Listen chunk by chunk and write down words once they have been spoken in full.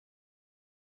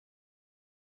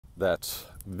That's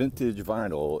Vintage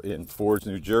Vinyl in Fords,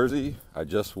 New Jersey. I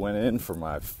just went in for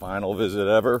my final visit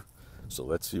ever, so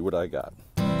let's see what I got.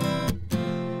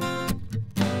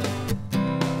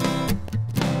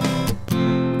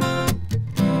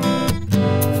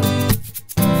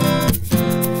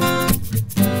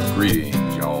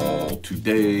 Greetings, y'all.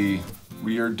 Today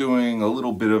we are doing a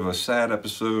little bit of a sad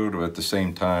episode, but at the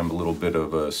same time a little bit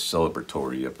of a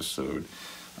celebratory episode.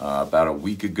 About a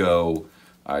week ago,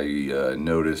 I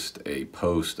noticed a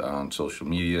post on social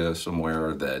media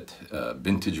somewhere that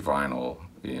Vintage Vinyl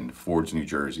in Fords, New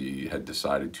Jersey had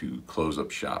decided to close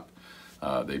up shop.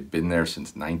 They've been there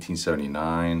since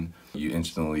 1979. You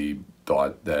instantly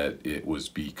thought that it was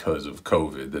because of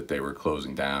COVID that they were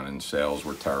closing down and sales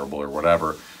were terrible or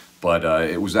whatever. But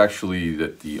it was actually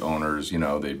that the owners,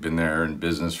 they've been there in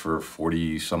business for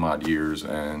 40 some odd years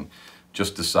and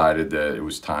just decided that it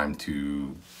was time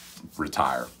to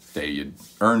retire. They had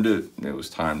earned it. It was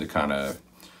time to kind of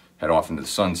head off into the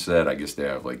sunset. I guess they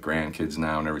have like grandkids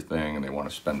now and everything, and they want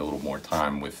to spend a little more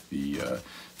time with the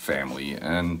family.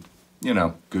 And,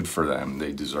 good for them.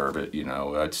 They deserve it.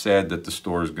 It's sad that the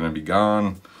store is going to be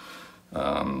gone.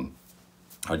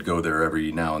 I'd go there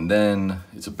every now and then.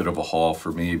 It's a bit of a haul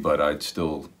for me, but I'd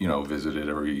still, visit it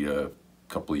every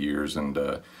couple of years, and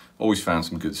always found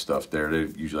some good stuff there.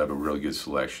 They usually have a really good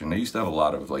selection. They used to have a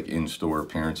lot of like in-store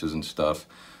appearances and stuff,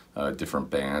 different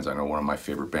bands. I know one of my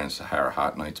favorite bands, Sahara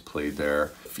Hot Nights, played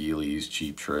there. Feelies,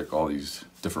 Cheap Trick, all these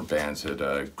different bands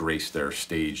had graced their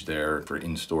stage there for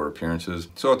in-store appearances.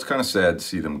 So it's kind of sad to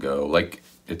see them go. Like,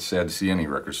 it's sad to see any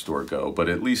record store go, but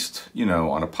at least,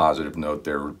 on a positive note,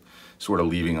 they're sort of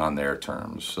leaving on their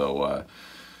terms. So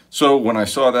when I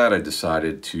saw that, I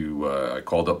decided to, I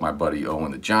called up my buddy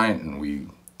Owen the Giant, and we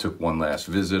took one last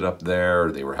visit up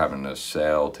there. They were having a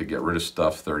sale to get rid of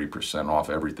stuff, 30% off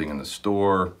everything in the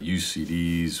store. Used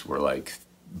CDs were like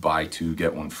buy two,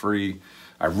 get one free.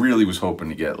 I really was hoping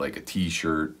to get like a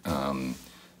t-shirt,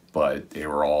 but they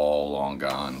were all long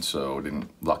gone, so didn't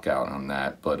luck out on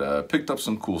that. But picked up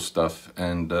some cool stuff,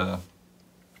 and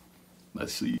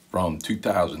let's see. From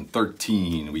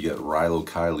 2013, we get Rilo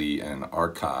Kiley and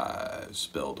Archives,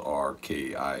 spelled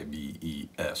R-K-I-V-E-S.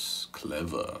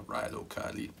 Clever, Rilo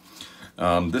Kiley.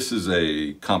 This is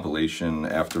a compilation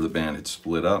after the band had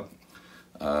split up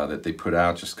that they put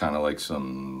out, just kind of like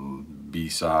some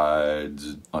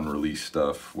B-sides, unreleased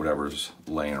stuff, whatever's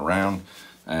laying around,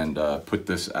 and put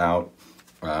this out.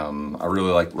 I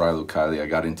really like Rilo Kiley. I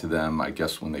got into them, I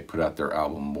guess, when they put out their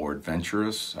album More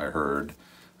Adventurous. I heard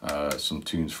some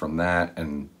tunes from that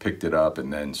and picked it up,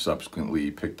 and then subsequently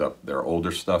picked up their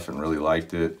older stuff and really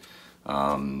liked it.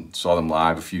 Saw them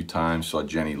live a few times. Saw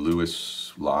Jenny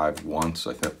Lewis live once,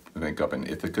 I think up in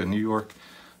Ithaca, New York.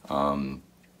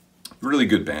 Really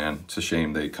good band. It's a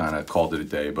shame they kind of called it a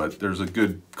day, but there's a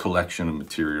good collection of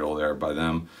material there by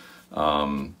them.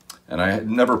 And I had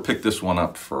never picked this one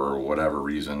up for whatever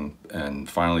reason, and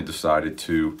finally decided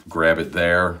to grab it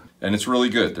there. And it's really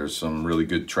good. There's some really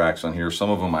good tracks on here. Some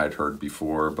of them I'd heard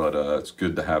before, but it's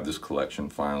good to have this collection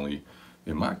finally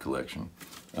in my collection.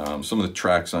 Some of the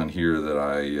tracks on here that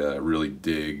I really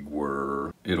dig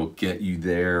were It'll Get You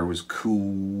There was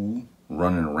cool.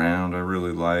 Running Around I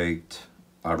really liked.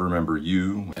 I Remember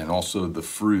You. And also The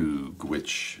Frug,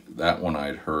 which that one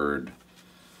I'd heard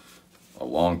a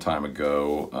long time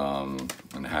ago,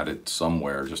 and had it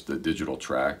somewhere, just a digital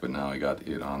track, but now I got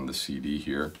it on the CD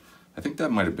here. I think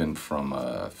that might have been from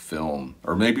a film,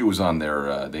 or maybe it was on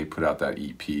their, they put out that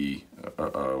EP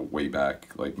way back,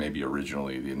 like maybe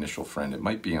originally, The Initial Friend. It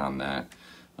might be on that,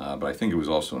 but I think it was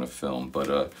also in a film.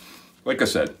 But like I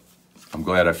said, I'm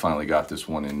glad I finally got this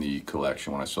one in the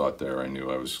collection. When I saw it there, I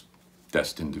knew I was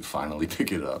destined to finally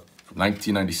pick it up.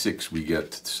 1996, we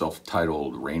get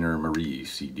self-titled Rainer Marie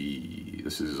CD.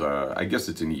 This is, I guess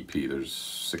it's an EP. There's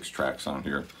 6 tracks on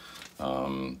here.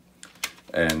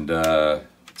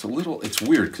 It's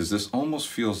weird because this almost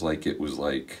feels like it was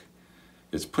like,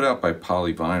 it's put out by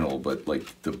Polyvinyl, but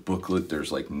like the booklet,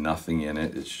 there's like nothing in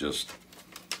it. It's just,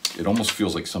 it almost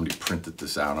feels like somebody printed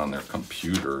this out on their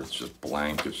computer. It's just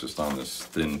blank. It's just on this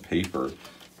thin paper.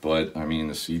 But I mean,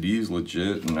 the CD is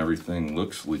legit and everything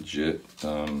looks legit.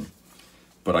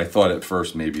 But I thought at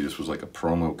first maybe this was like a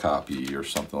promo copy or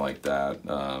something like that,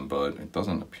 but it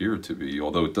doesn't appear to be,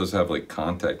 although it does have like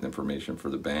contact information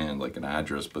for the band, like an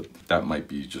address, but that might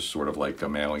be just sort of like a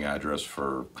mailing address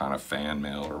for kind of fan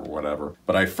mail or whatever.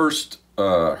 But I first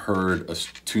heard a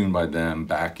tune by them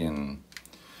back in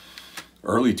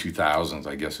early 2000s,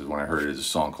 I guess is when I heard it. It's a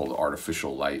song called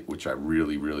Artificial Light, which I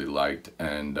really, really liked.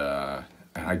 And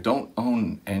I don't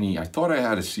own any. I thought I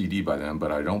had a CD by them,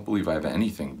 but I don't believe I have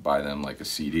anything by them like a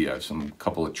CD. I have some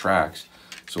couple of tracks.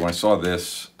 So when I saw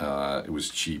this, it was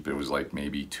cheap. It was like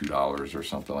maybe $2 or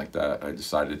something like that. I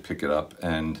decided to pick it up,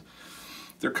 and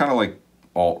they're kind of like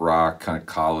alt rock, kind of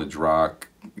college rock.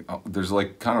 There's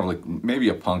like kind of like maybe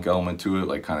a punk element to it,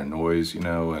 like kind of noise, you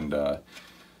know, and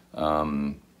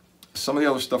some of the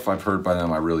other stuff I've heard by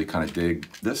them I really kind of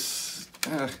dig. This,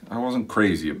 I wasn't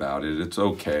crazy about it. It's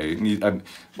okay.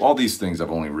 All these things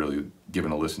I've only really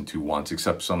given a listen to once,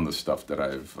 except some of the stuff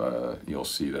that you'll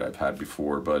see that I've had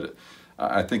before, but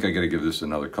I think I got to give this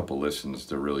another couple listens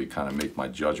to really kind of make my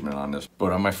judgment on this.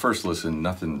 But on my first listen,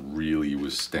 nothing really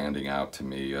was standing out to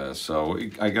me. So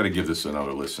I got to give this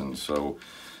another listen. So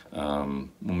we'll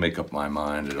make up my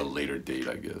mind at a later date,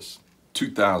 I guess.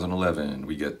 2011,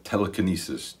 we get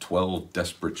Telekinesis, 12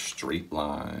 Desperate Straight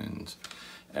Lines.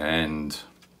 And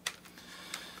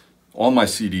all my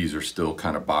CDs are still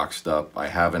kind of boxed up. I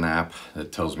have an app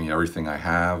that tells me everything I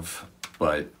have,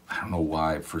 but I don't know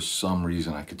why, for some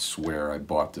reason I could swear I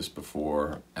bought this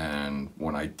before, and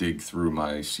when I dig through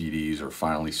my CDs or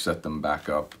finally set them back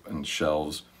up on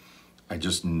shelves, I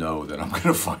just know that I'm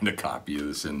gonna find a copy of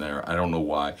this in there. I don't know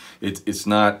why. It's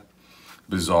not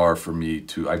bizarre for me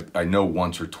to, I know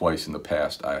once or twice in the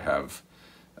past I have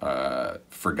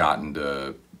forgotten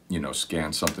to, you know,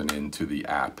 scan something into the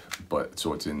app, but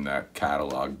so it's in that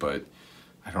catalog, but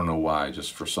I don't know why,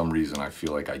 just for some reason I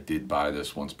feel like I did buy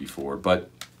this once before, but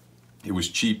it was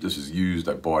cheap. This is used.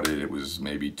 I bought it. It was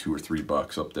maybe $2 or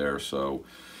 $3 up there. So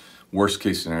worst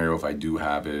case scenario, if I do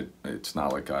have it, it's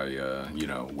not like I, you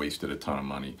know, wasted a ton of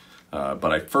money.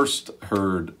 But I first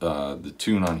heard the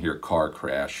tune on here, Car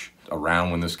Crash,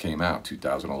 around when this came out,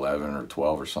 2011 or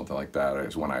 12 or something like that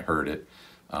is when I heard it.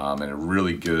 And a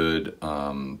really good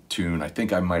tune. I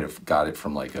think I might have got it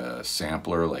from like a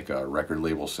sampler, like a record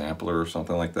label sampler or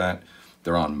something like that.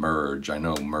 They're on Merge. I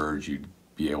know Merge, you'd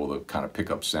be able to kind of pick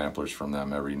up samplers from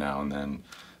them every now and then.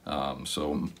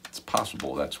 So it's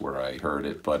possible that's where I heard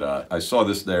it. But I saw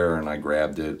this there and I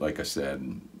grabbed it. Like I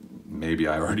said, maybe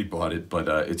I already bought it, but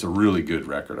it's a really good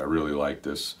record. I really like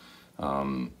this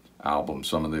album.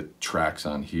 Some of the tracks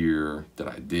on here that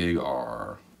I dig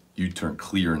are You Turn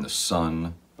Clear in the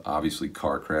Sun, obviously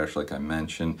Car Crash like I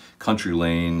mentioned. Country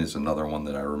Lane is another one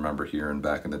that I remember hearing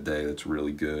back in the day that's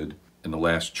really good. And the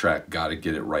last track, Gotta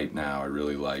Get It Right Now, I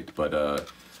really liked. But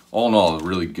all in all, a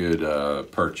really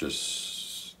good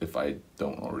purchase if I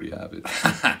don't already have it.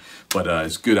 But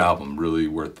it's a good album, really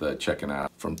worth checking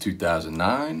out. From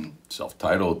 2009,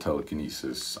 self-titled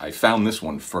Telekinesis. I found this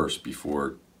one first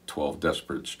before 12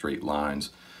 Desperate Straight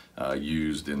Lines.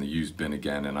 Used in the used bin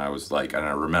again, and I was like, and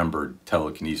I remembered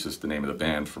Telekinesis, the name of the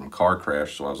band, from Car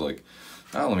Crash, so I was like,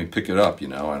 oh, let me pick it up, you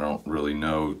know. I don't really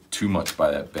know too much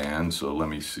by that band, so let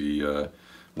me see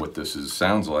what this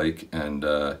sounds like, and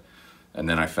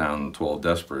then I found 12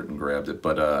 Desperate and grabbed it,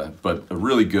 but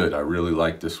really good. I really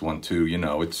like this one too. You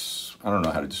know, it's, I don't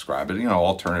know how to describe it, you know,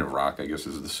 alternative rock, I guess,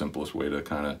 is the simplest way to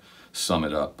kind of sum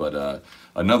it up, but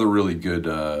another really good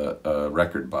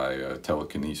record by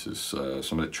Telekinesis.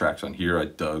 Some of the tracks on here I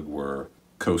dug were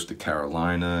Coast to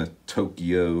Carolina,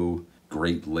 Tokyo,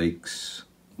 Great Lakes,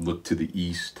 Look to the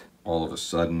East, All of a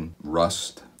Sudden,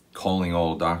 Rust, Calling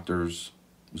All Doctors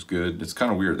was good. It's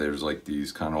kind of weird. There's like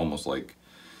these kind of almost like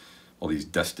all these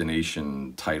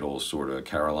destination titles, sort of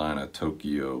Carolina,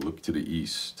 Tokyo, Look to the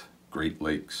East, Great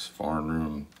Lakes, Foreign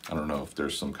Room. I don't know if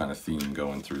there's some kind of theme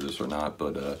going through this or not,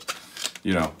 but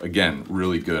you know, again,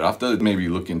 really good. I'll have to maybe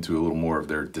look into a little more of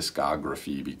their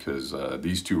discography because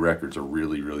these two records are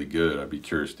really, really good. I'd be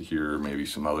curious to hear maybe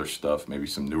some other stuff, maybe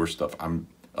some newer stuff. I'm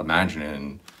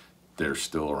imagining they're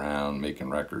still around making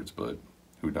records, but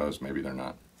who knows, maybe they're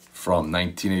not. From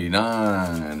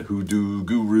 1989, Hoodoo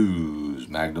Gurus,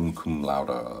 Magnum Cum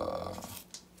Laude.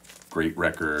 Great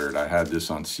record. I had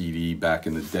this on CD back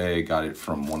in the day. Got it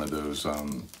from one of those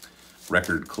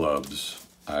record clubs.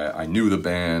 I knew the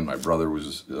band. My brother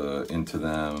was into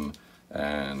them.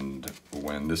 And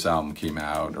when this album came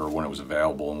out, or when it was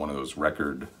available in one of those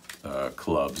record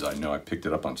clubs, I know I picked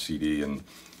it up on CD and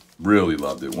really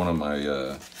loved it. One of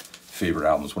my favorite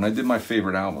albums. When I did my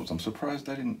favorite albums, I'm surprised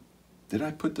I didn't... Did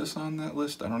I put this on that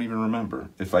list? I don't even remember.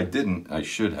 If I didn't, I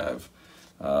should have.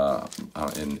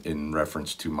 In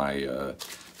reference to my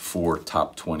 4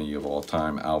 top 20 of all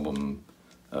time album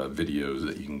videos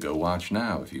that you can go watch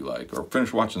now if you like, or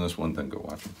finish watching this one, then go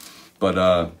watch them. But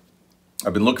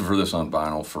I've been looking for this on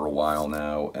vinyl for a while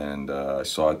now, and I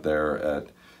saw it there at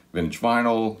Vintage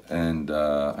Vinyl, and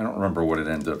I don't remember what it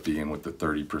ended up being with the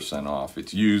 30% off.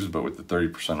 It's used, but with the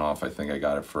 30% off, I think I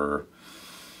got it for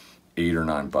 $8 or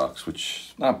 $9, which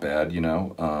is not bad, you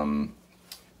know.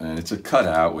 And it's a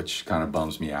cutout, which kind of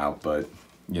bums me out, but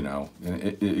you know,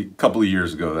 a couple of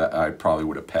years ago that I probably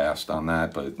would have passed on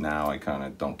that, but now I kind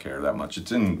of don't care that much.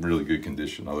 It's in really good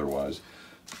condition otherwise.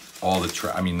 All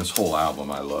the I mean, this whole album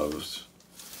I love. It's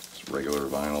regular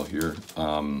vinyl here.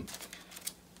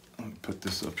 Let me put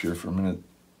this up here for a minute.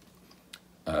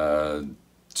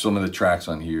 Some of the tracks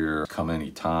on here, Come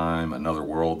Anytime, Another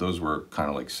World, those were kind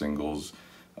of like singles.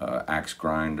 Axe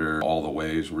Grinder, All the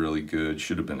Way is really good.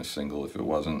 Should have been a single if it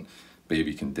wasn't.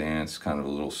 Baby Can Dance, kind of a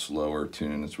little slower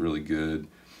tune. It's really good.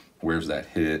 Where's That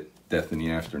Hit? Death in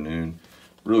the Afternoon.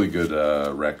 Really good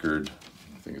record.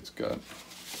 I think it's got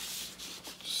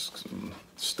some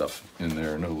stuff in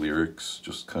there, no lyrics,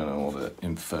 just kind of all the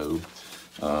info.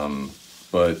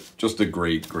 But just a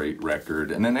great, great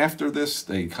record. And then after this,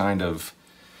 they kind of,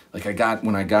 like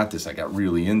when I got this, I got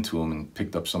really into them and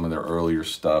picked up some of their earlier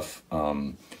stuff.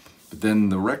 But then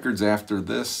the records after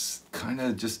this kind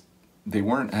of just, they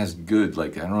weren't as good.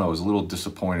 Like, I don't know, I was a little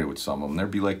disappointed with some of them.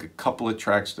 There'd be like a couple of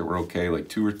tracks that were okay, like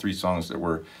 2 or 3 songs that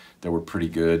were pretty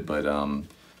good, but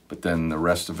then the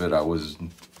rest of it I was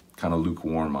kind of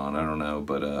lukewarm on. I don't know,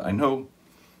 but I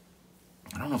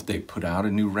don't know if they put out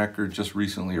a new record just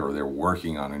recently or they're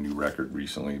working on a new record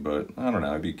recently, but I don't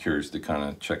know. I'd be curious to kind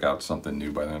of check out something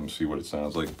new by them, see what it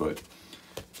sounds like. But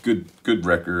good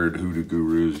record. Hoodoo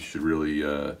Gurus, you should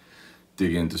really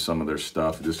dig into some of their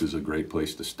stuff. This is a great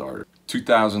place to start.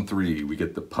 2003, we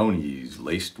get the Ponies,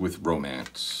 Laced with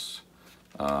Romance.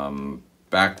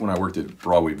 Back when I worked at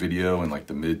Broadway Video in like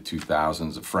the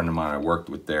mid-2000s, a friend of mine I worked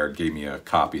with there gave me a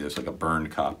copy that's like a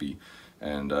burned copy.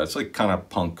 And it's like kind of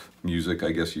punk music,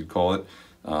 I guess you'd call it.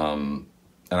 And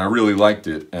I really liked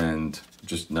it, and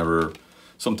just never,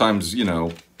 sometimes, you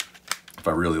know, if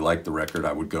I really liked the record,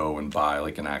 I would go and buy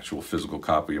like an actual physical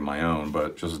copy of my own,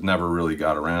 but just never really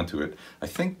got around to it. I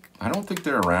don't think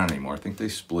they're around anymore. I think they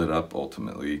split up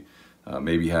ultimately.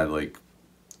 Maybe had like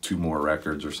 2 more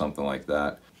records or something like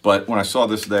that. But when I saw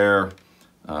this there,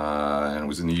 and it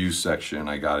was in the used section,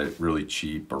 I got it really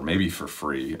cheap, or maybe for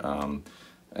free.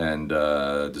 And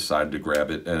decided to grab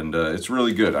it, and it's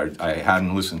really good. I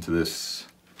hadn't listened to this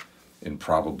in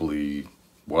probably,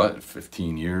 what,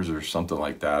 15 years or something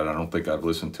like that. I don't think I've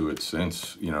listened to it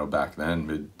since, you know, back then,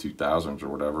 mid-2000s or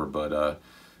whatever,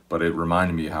 but it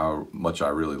reminded me how much I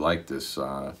really like this.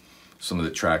 Some of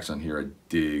the tracks on here I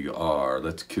dig are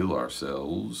Let's Kill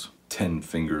Ourselves, 10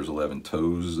 Fingers, 11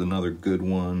 Toes is another good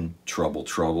one,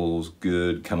 Trouble's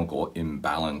good, Chemical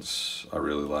Imbalance I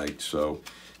really liked. So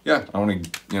yeah, I want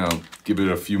to, you know, give it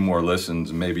a few more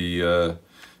listens and maybe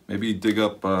dig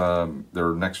up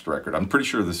their next record. I'm pretty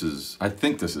sure I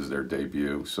think this is their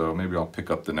debut, so maybe I'll pick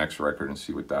up the next record and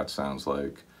see what that sounds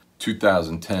like.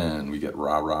 2010, we get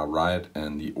Rah Rah Riot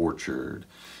and The Orchard.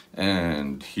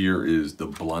 And here is the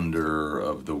blunder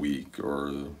of the week, or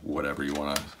whatever you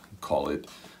want to call it.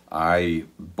 I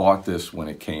bought this when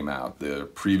it came out. The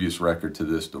previous record to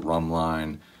this, The Rum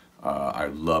Line, I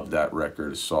loved that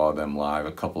record, saw them live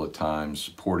a couple of times,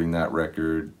 supporting that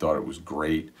record, thought it was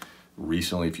great.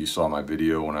 Recently, if you saw my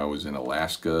video when I was in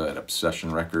Alaska at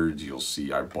Obsession Records, you'll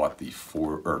see I bought the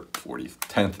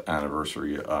 10th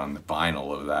anniversary on the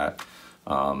vinyl of that.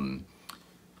 And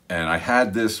I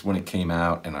had this when it came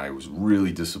out, and I was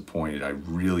really disappointed. I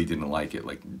really didn't like it.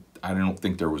 Like, I don't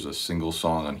think there was a single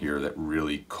song on here that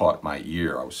really caught my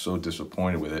ear. I was so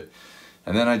disappointed with it.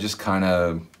 And then I just kind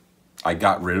of, I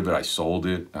got rid of it, I sold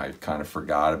it, I kind of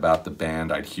forgot about the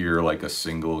band. I'd hear like a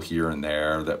single here and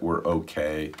there that were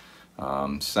okay.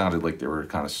 Sounded like they were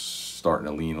kind of starting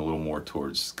to lean a little more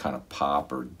towards kind of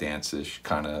pop or dance-ish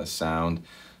kind of sound.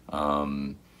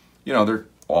 You know, they're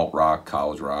alt-rock,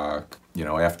 college rock. You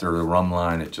know, after The Rum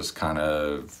Line, it just kind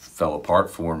of fell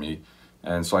apart for me.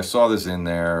 And so I saw this in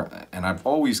there, and I've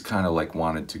always kind of like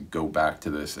wanted to go back to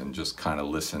this and just kind of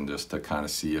listen, just to kind of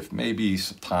see if maybe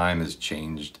some time has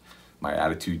changed my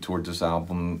attitude towards this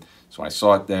album. So I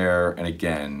saw it there, and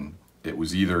again, it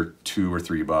was either $2 or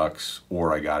 $3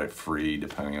 or I got it free,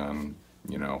 depending on,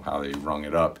 you know, how they rung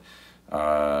it up.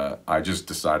 I just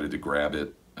decided to grab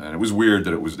it, and it was weird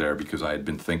that it was there because I had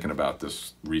been thinking about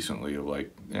this recently of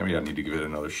like, maybe I need to give it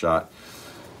another shot.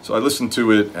 So I listened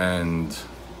to it, and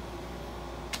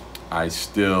I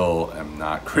still am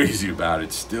not crazy about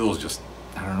it. Still just,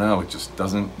 I don't know, it just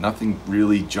doesn't, nothing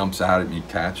really jumps out at me,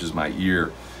 catches my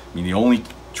ear. I mean, the only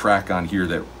track on here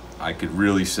that I could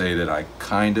really say that I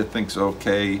kind of think's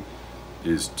okay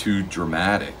is Too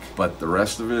Dramatic, but the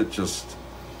rest of it just,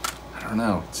 I don't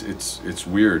know, it's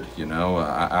weird, you know.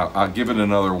 I'll give it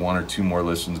another 1 or 2 more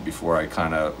listens before I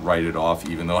kind of write it off,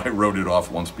 even though I wrote it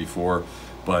off once before.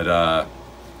 But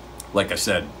like I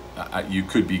said, you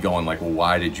could be going like, well,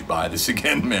 why did you buy this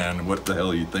again, man? What the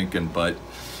hell are you thinking? But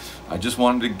I just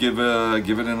wanted to give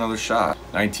it another shot.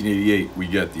 1988, we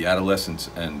get The Adolescents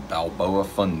and Balboa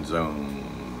Fun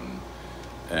Zone.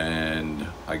 And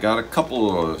I got a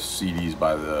couple of CDs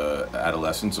by the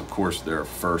Adolescents. Of course, their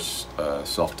first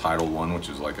self-titled one, which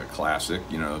is like a classic,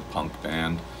 you know, punk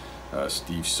band.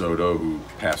 Steve Soto, who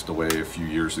passed away a few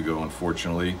years ago,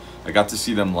 unfortunately. I got to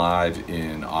see them live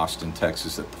in Austin,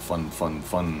 Texas at the Fun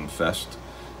Fest,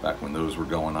 back when those were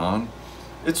going on.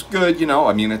 It's good, you know,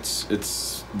 I mean,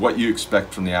 it's what you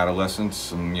expect from the Adolescents,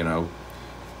 some, you know,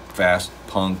 fast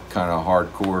punk, kind of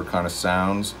hardcore kind of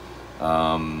sounds.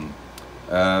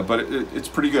 But it's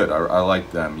pretty good. I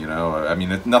like them, you know. I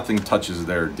mean, nothing touches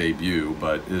their debut,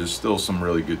 but there's still some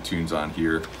really good tunes on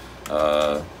here,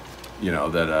 you know,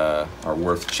 that are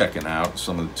worth checking out.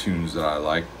 Some of the tunes that I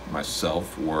like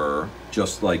myself were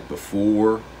Just Like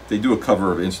Before. They do a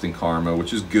cover of Instant Karma,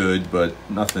 which is good, but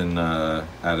nothing out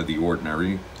of the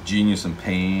ordinary. Genius and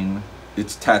Pain.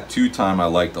 It's Tattoo Time I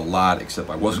liked a lot, except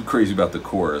I wasn't crazy about the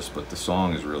chorus, but the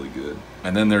song is really good.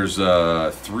 And then there's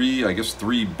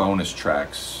three bonus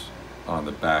tracks on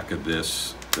the back of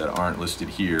this that aren't listed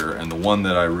here, and the one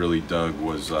that I really dug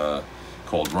was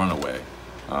called Runaway,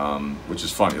 which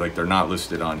is funny. Like, they're not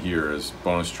listed on here as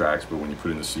bonus tracks, but when you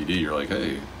put in the CD, you're like,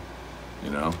 hey, you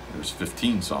know, there's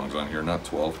 15 songs on here, not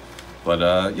 12.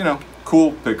 But, you know,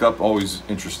 cool pickup. Always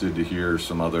interested to hear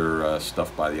some other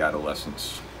stuff by the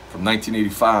Adolescents. From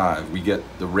 1985, we get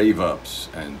the Rave Ups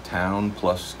and Town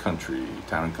and Country.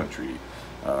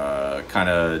 Kind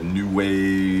of new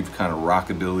wave, kind of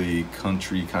rockabilly,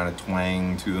 country kind of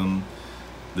twang to them.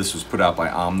 This was put out by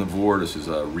Omnivore. This is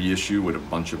a reissue with a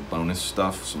bunch of bonus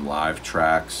stuff, some live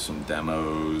tracks, some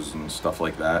demos, and stuff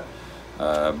like that.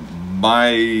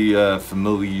 My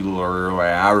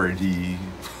familiarity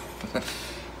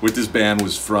with this band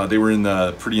was from, they were in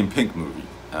the Pretty in Pink movie.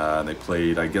 They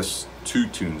played, I guess, 2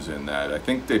 tunes in that. I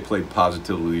think they played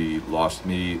Positively Lost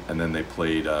Me, and then they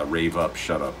played Rave Up,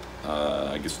 Shut Up.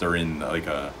 I guess they're in like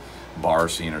a bar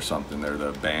scene or something. They're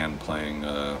the band playing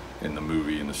in the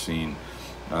movie, in the scene.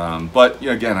 But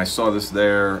yeah, again, I saw this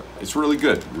there. It's really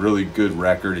good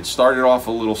record. It started off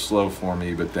a little slow for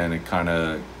me, but then it kind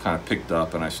of picked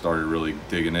up, and I started really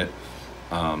digging it.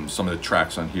 Some of the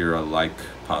tracks on here I like.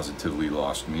 Positively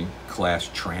Lost Me, Class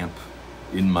Tramp,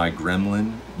 In My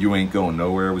Gremlin, You Ain't Going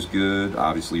Nowhere was good.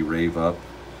 Obviously Rave Up.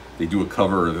 They do a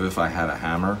cover of If I Had a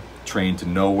Hammer. Train to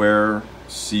Nowhere,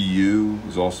 See You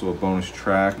is also a bonus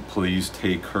track. Please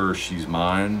Take Her, She's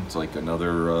Mine. It's like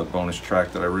another bonus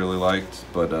track that I really liked.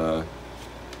 But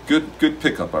good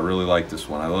pickup. I really like this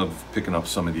one. I love picking up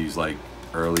some of these like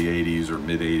early 80s or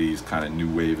mid 80s kind of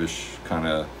new wave-ish kind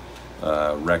of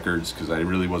records, because I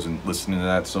really wasn't listening to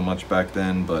that so much back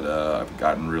then, but I've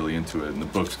gotten really into it. And the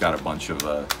book's got a bunch of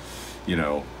you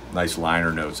know, nice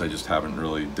liner notes. I just haven't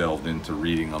really delved into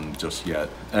reading them just yet.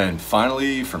 And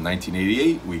finally, from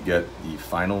 1988, we get the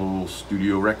final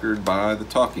studio record by the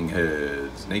Talking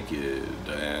Heads, Naked.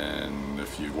 And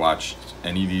if you've watched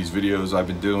any of these videos I've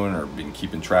been doing or been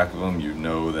keeping track of them, you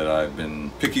know that I've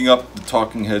been picking up the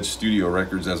Talking Heads studio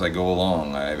records as I go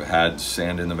along. I've had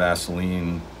Sand in the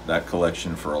Vaseline, that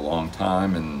collection, for a long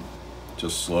time, and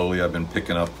just slowly I've been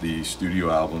picking up the studio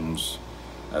albums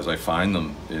as I find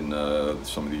them in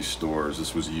some of these stores.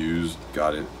 This was used,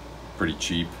 got it pretty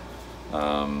cheap.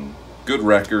 Good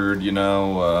record, you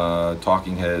know.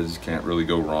 Talking Heads, can't really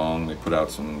go wrong. They put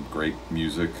out some great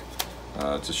music.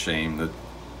 It's a shame that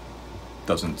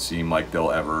doesn't seem like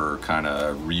they'll ever kind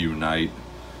of reunite,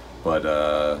 but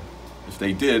if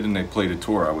they did and they played a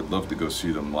tour, I would love to go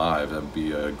see them live. That'd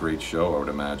be a great show, I would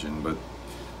imagine. But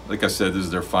like I said, this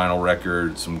is their final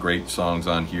record. Some great songs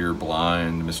on here.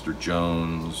 Blind, Mr.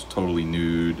 Jones, Totally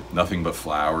Nude, Nothing But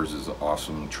Flowers is an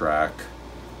awesome track.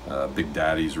 Big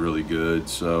Daddy's really good.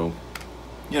 So,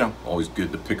 you know, always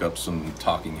good to pick up some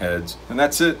Talking Heads. And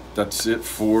that's it. That's it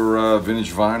for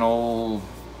vintage vinyl.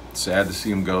 Sad to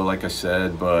see them go, like I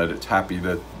said, but it's happy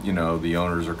that, you know, the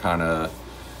owners are kind of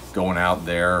going out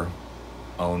their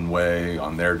own way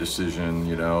on their decision.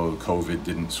 You know, COVID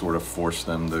didn't sort of force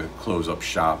them to close up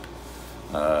shop.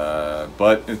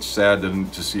 But it's sad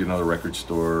to see another record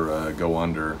store go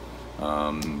under.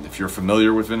 If you're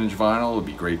familiar with vintage vinyl, it'd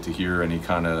be great to hear any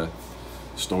kind of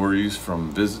stories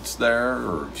from visits there,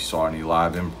 or if you saw any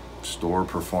live in-store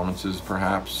performances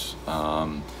perhaps.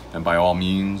 And by all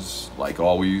means, like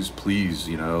always, please,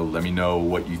 you know, let me know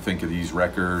what you think of these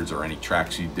records, or any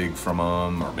tracks you dig from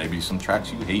them, or maybe some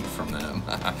tracks you hate from them.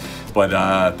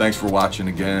 But thanks for watching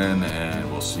again,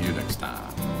 and we'll see you next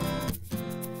time.